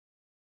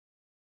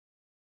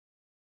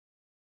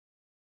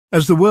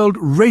As the world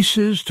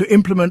races to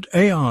implement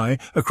AI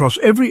across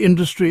every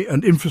industry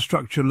and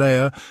infrastructure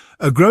layer,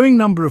 a growing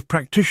number of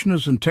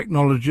practitioners and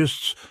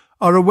technologists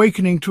are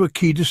awakening to a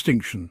key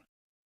distinction: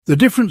 the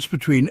difference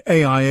between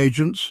AI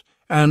agents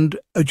and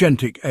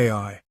agentic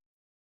AI.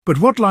 But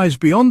what lies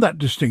beyond that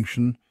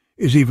distinction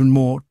is even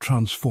more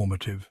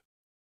transformative.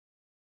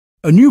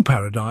 A new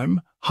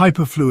paradigm,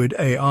 Hyperfluid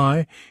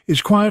AI,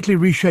 is quietly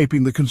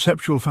reshaping the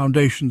conceptual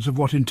foundations of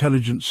what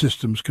intelligent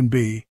systems can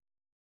be.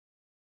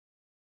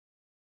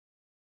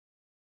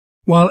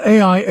 While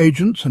AI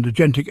agents and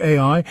agentic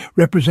AI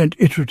represent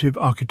iterative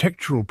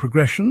architectural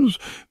progressions,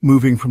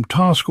 moving from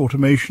task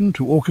automation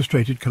to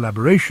orchestrated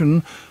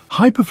collaboration,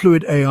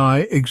 Hyperfluid AI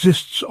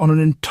exists on an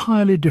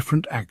entirely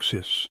different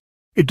axis.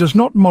 It does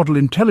not model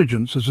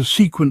intelligence as a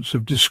sequence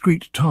of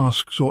discrete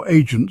tasks or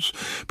agents,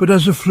 but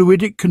as a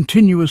fluidic,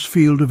 continuous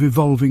field of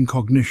evolving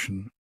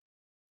cognition.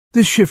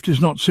 This shift is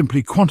not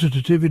simply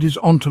quantitative, it is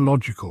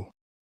ontological.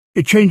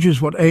 It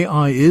changes what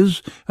AI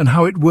is and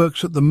how it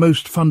works at the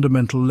most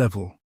fundamental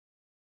level.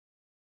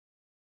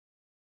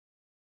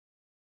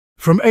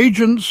 From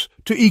agents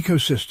to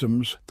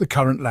ecosystems, the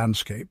current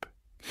landscape.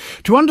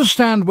 To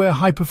understand where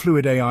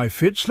Hyperfluid AI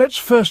fits, let's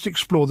first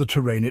explore the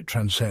terrain it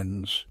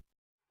transcends.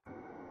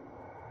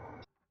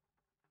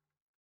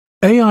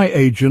 AI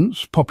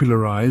agents,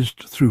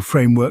 popularized through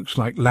frameworks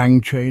like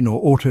LangChain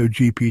or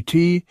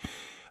AutoGPT,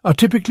 are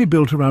typically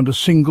built around a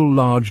single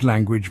large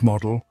language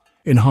model,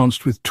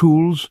 enhanced with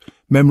tools,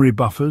 memory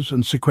buffers,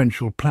 and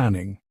sequential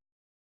planning.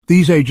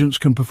 These agents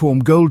can perform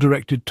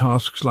goal-directed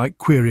tasks like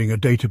querying a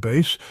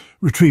database,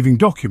 retrieving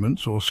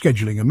documents, or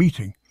scheduling a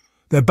meeting.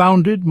 They're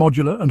bounded,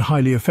 modular, and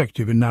highly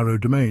effective in narrow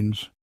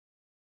domains.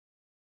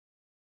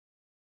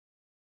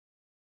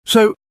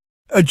 So,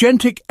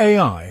 agentic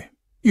AI,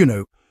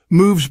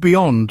 moves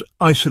beyond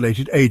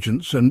isolated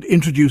agents and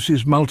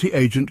introduces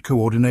multi-agent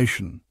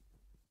coordination.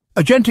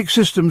 Agentic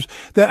systems,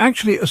 they're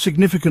actually a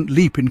significant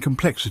leap in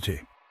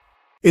complexity.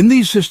 In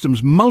these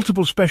systems,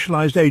 multiple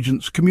specialized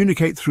agents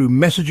communicate through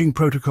messaging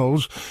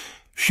protocols,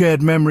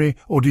 shared memory,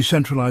 or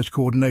decentralized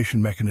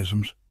coordination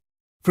mechanisms.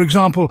 For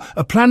example,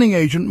 a planning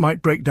agent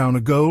might break down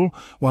a goal,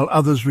 while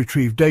others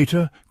retrieve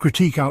data,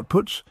 critique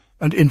outputs,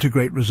 and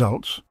integrate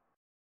results.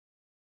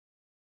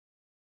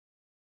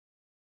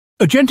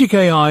 Agentic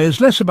AI is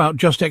less about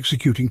just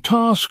executing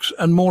tasks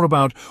and more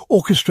about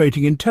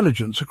orchestrating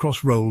intelligence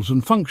across roles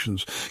and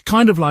functions,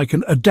 kind of like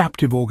an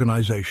adaptive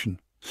organization.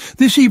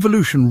 This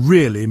evolution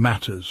really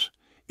matters.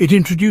 It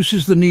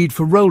introduces the need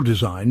for role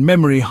design,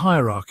 memory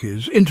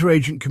hierarchies,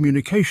 interagent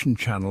communication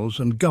channels,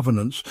 and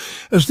governance.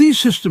 As these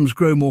systems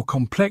grow more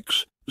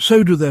complex,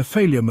 so do their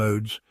failure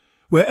modes.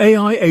 Where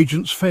AI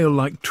agents fail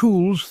like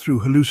tools through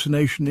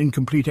hallucination,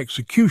 incomplete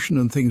execution,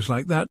 and things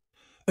like that,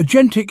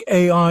 agentic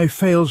AI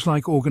fails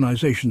like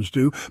organizations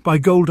do, by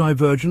goal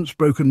divergence,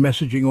 broken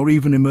messaging, or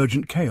even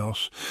emergent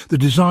chaos. The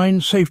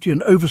design, safety,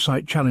 and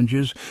oversight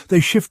challenges, they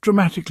shift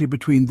dramatically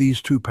between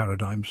these two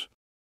paradigms.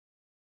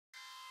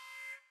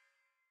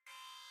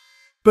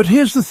 But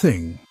here's the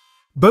thing.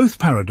 Both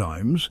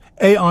paradigms,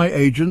 AI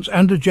agents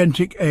and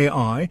agentic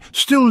AI,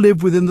 still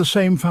live within the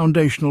same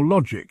foundational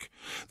logic.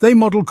 They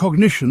model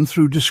cognition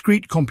through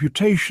discrete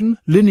computation,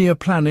 linear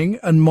planning,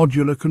 and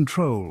modular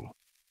control.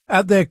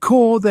 At their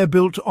core, they're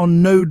built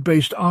on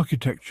node-based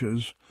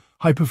architectures.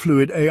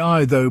 Hyperfluid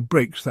AI, though,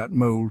 breaks that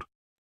mold.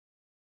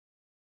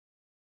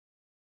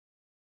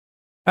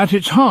 At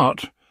its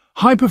heart,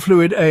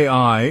 Hyperfluid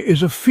AI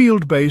is a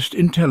field-based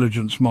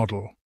intelligence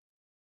model.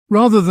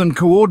 Rather than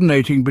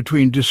coordinating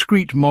between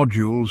discrete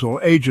modules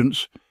or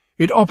agents,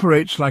 it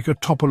operates like a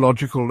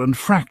topological and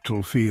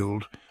fractal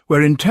field,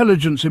 where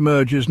intelligence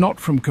emerges not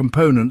from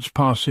components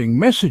passing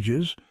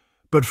messages,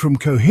 but from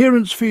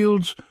coherence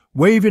fields,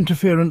 wave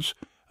interference,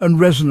 and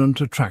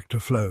resonant attractor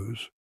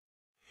flows.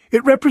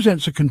 It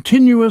represents a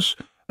continuous,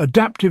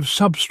 adaptive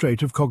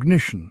substrate of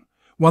cognition,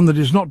 one that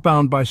is not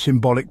bound by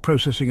symbolic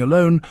processing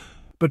alone,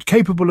 but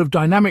capable of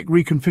dynamic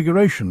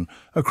reconfiguration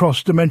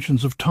across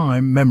dimensions of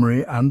time,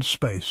 memory, and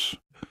space.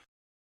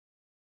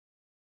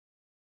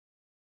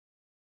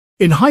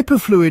 In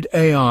Hyperfluid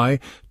AI,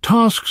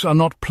 tasks are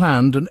not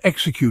planned and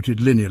executed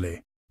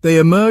linearly. They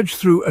emerge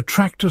through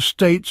attractor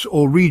states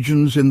or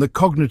regions in the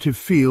cognitive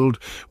field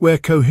where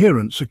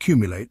coherence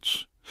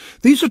accumulates.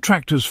 These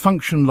attractors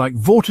function like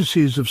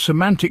vortices of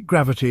semantic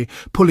gravity,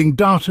 pulling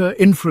data,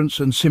 inference,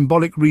 and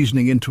symbolic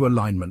reasoning into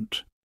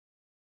alignment.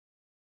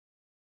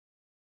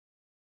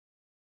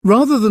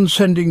 Rather than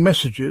sending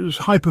messages,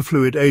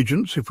 hyperfluid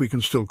agents, if we can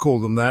still call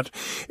them that,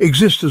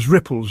 exist as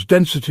ripples,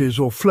 densities,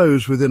 or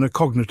flows within a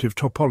cognitive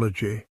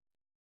topology.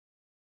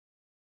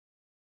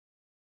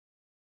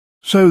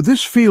 So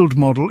this field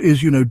model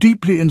is,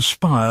 deeply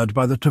inspired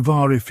by the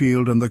Tavari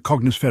Field and the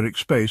Cognispheric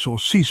Space, or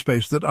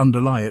C-space, that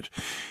underlie it.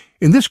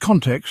 In this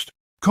context,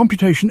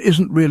 computation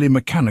isn't really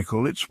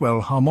mechanical, it's,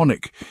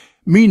 harmonic.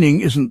 Meaning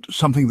isn't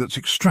something that's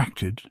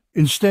extracted.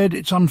 Instead,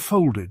 it's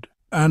unfolded.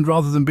 And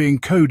rather than being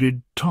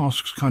coded,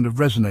 tasks kind of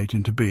resonate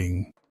into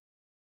being.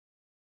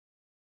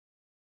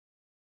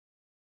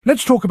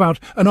 Let's talk about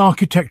an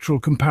architectural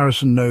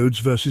comparison: nodes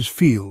versus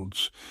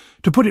fields.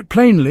 To put it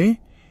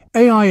plainly,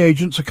 AI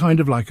agents are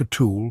kind of like a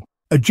tool.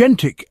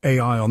 Agentic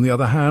AI, on the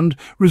other hand,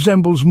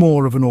 resembles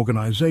more of an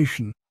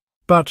organization.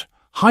 But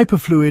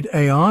hyperfluid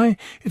AI,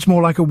 it's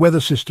more like a weather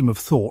system of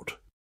thought,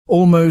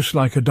 almost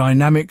like a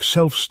dynamic,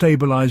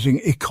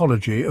 self-stabilizing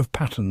ecology of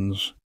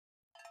patterns.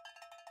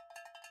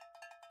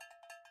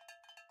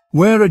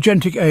 Where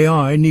agentic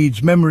AI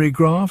needs memory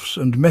graphs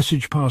and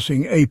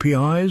message-passing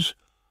APIs,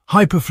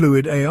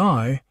 hyperfluid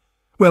AI,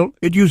 well,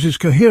 it uses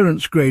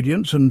coherence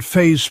gradients and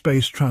phase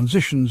space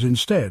transitions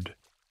instead.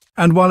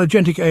 And while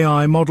agentic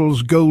AI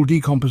models goal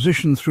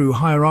decomposition through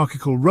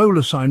hierarchical role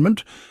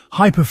assignment,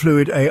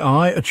 hyperfluid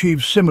AI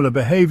achieves similar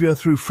behavior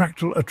through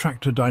fractal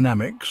attractor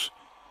dynamics.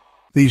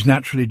 These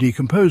naturally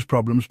decompose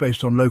problems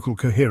based on local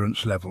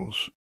coherence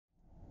levels.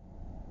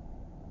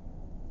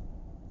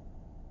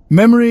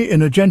 Memory in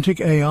agentic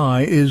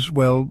AI is,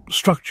 well,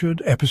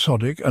 structured,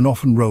 episodic, and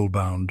often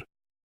role-bound.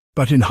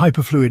 But in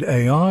hyperfluid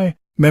AI,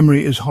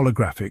 memory is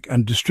holographic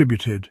and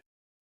distributed.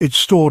 It's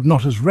stored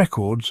not as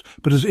records,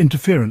 but as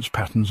interference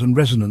patterns and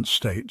resonance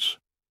states.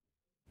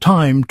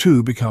 Time,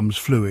 too, becomes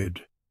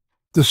fluid.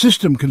 The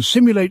system can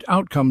simulate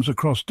outcomes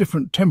across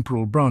different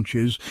temporal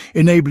branches,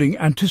 enabling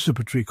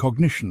anticipatory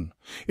cognition.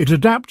 It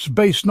adapts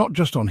based not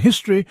just on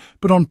history,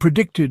 but on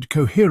predicted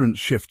coherence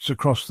shifts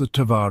across the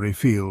Tavari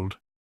Field.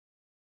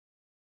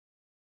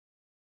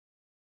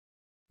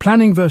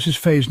 Planning versus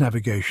phase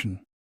navigation.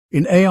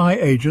 In AI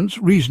agents,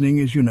 reasoning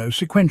is,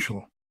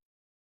 sequential.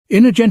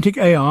 In agentic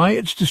AI,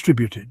 it's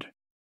distributed.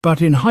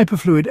 But in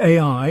hyperfluid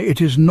AI, it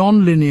is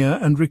non-linear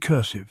and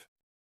recursive.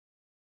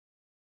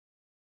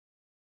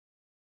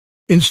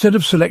 Instead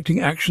of selecting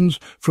actions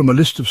from a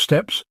list of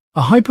steps,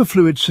 a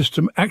hyperfluid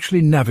system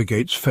actually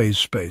navigates phase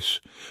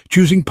space,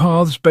 choosing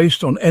paths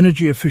based on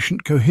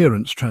energy-efficient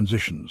coherence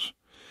transitions.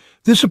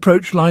 This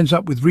approach lines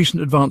up with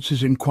recent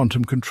advances in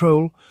quantum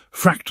control,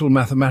 fractal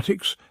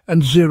mathematics,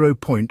 and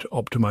zero-point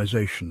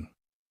optimization.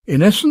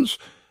 In essence,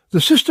 the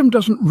system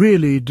doesn't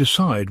really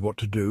decide what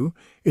to do,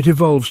 it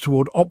evolves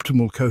toward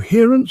optimal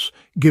coherence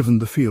given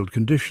the field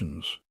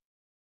conditions.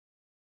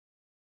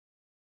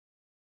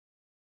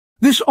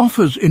 This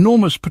offers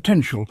enormous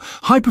potential.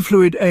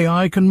 Hyperfluid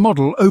AI can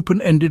model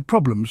open-ended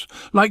problems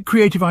like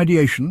creative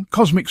ideation,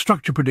 cosmic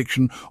structure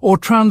prediction, or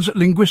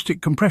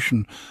translinguistic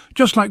compression,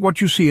 just like what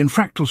you see in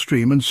Fractal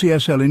Stream and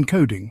CSL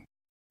encoding.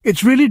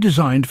 It's really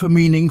designed for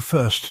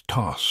meaning-first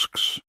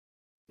tasks,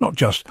 not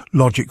just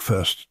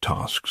logic-first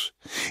tasks.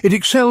 It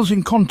excels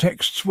in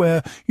contexts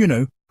where,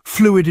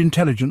 fluid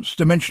intelligence,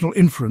 dimensional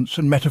inference,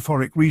 and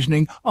metaphoric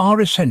reasoning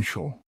are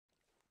essential.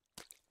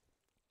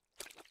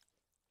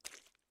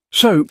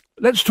 So,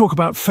 let's talk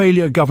about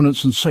failure,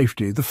 governance, and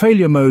safety. The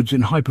failure modes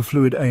in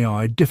hyperfluid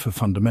AI differ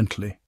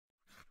fundamentally.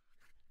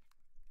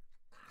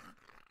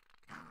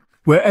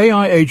 Where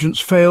AI agents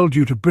fail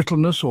due to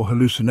brittleness or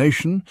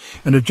hallucination,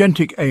 and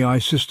agentic AI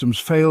systems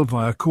fail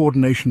via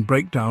coordination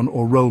breakdown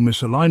or role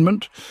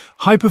misalignment,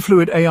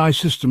 hyperfluid AI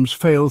systems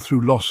fail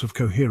through loss of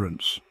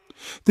coherence.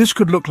 This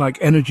could look like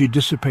energy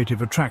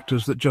dissipative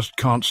attractors that just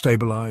can't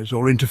stabilize,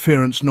 or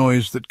interference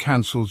noise that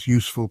cancels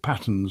useful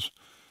patterns.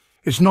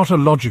 It's not a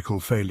logical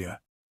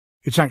failure.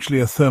 It's actually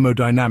a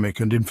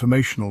thermodynamic and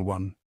informational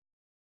one.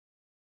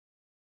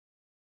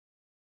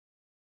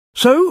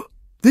 So,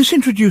 this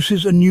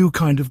introduces a new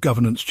kind of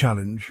governance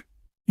challenge.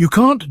 You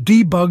can't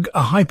debug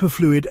a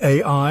hyperfluid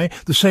AI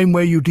the same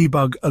way you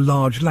debug a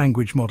large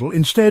language model.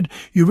 Instead,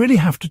 you really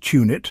have to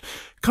tune it,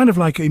 kind of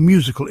like a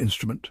musical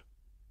instrument.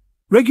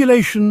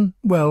 Regulation,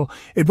 well,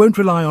 it won't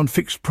rely on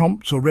fixed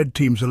prompts or red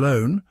teams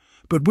alone,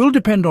 but will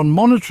depend on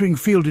monitoring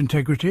field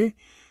integrity,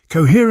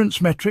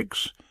 coherence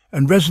metrics,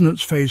 and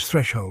resonance phase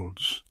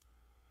thresholds.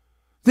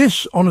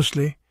 This,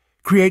 honestly,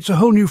 creates a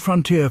whole new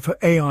frontier for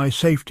AI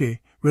safety,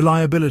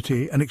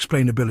 reliability, and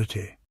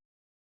explainability.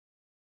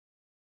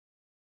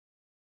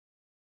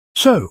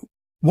 So,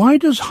 why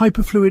does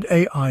hyperfluid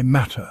AI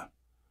matter?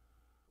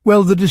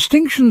 Well, the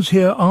distinctions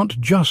here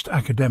aren't just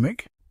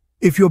academic.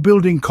 If you're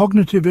building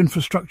cognitive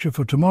infrastructure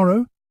for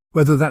tomorrow,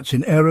 whether that's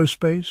in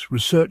aerospace,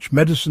 research,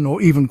 medicine, or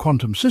even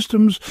quantum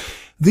systems,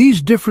 these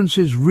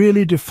differences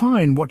really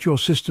define what your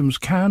systems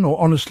can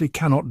or honestly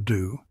cannot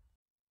do.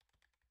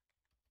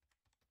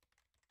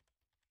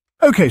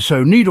 Okay,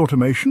 so need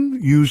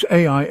automation, use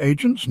AI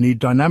agents, need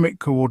dynamic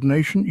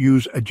coordination,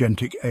 use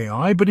agentic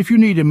AI, but if you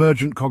need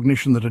emergent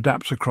cognition that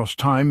adapts across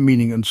time,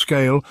 meaning and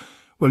scale,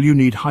 well, you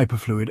need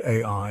hyperfluid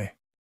AI.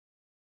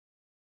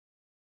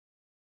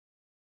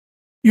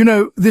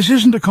 This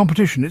isn't a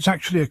competition, it's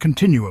actually a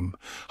continuum.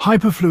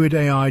 Hyperfluid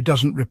AI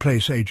doesn't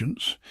replace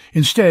agents.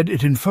 Instead,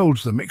 it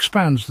enfolds them,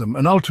 expands them,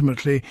 and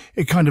ultimately,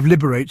 it kind of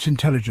liberates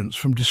intelligence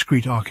from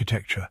discrete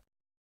architecture.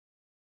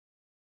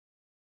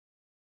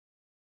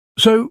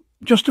 So,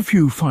 just a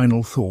few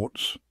final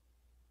thoughts.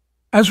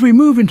 As we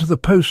move into the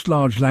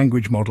post-large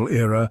language model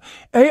era,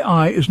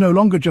 AI is no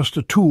longer just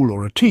a tool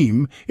or a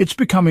team, it's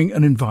becoming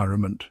an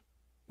environment.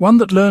 One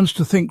that learns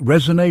to think,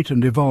 resonate,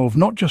 and evolve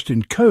not just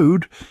in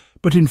code,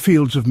 but in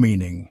fields of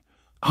meaning.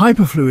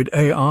 Hyperfluid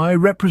AI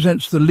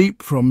represents the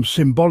leap from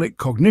symbolic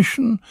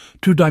cognition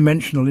to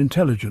dimensional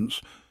intelligence,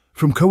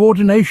 from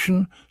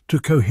coordination to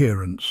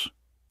coherence.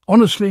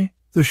 Honestly,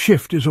 the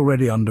shift is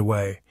already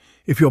underway.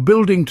 If you're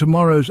building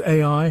tomorrow's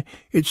AI,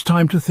 it's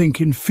time to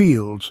think in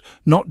fields,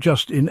 not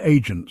just in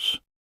agents.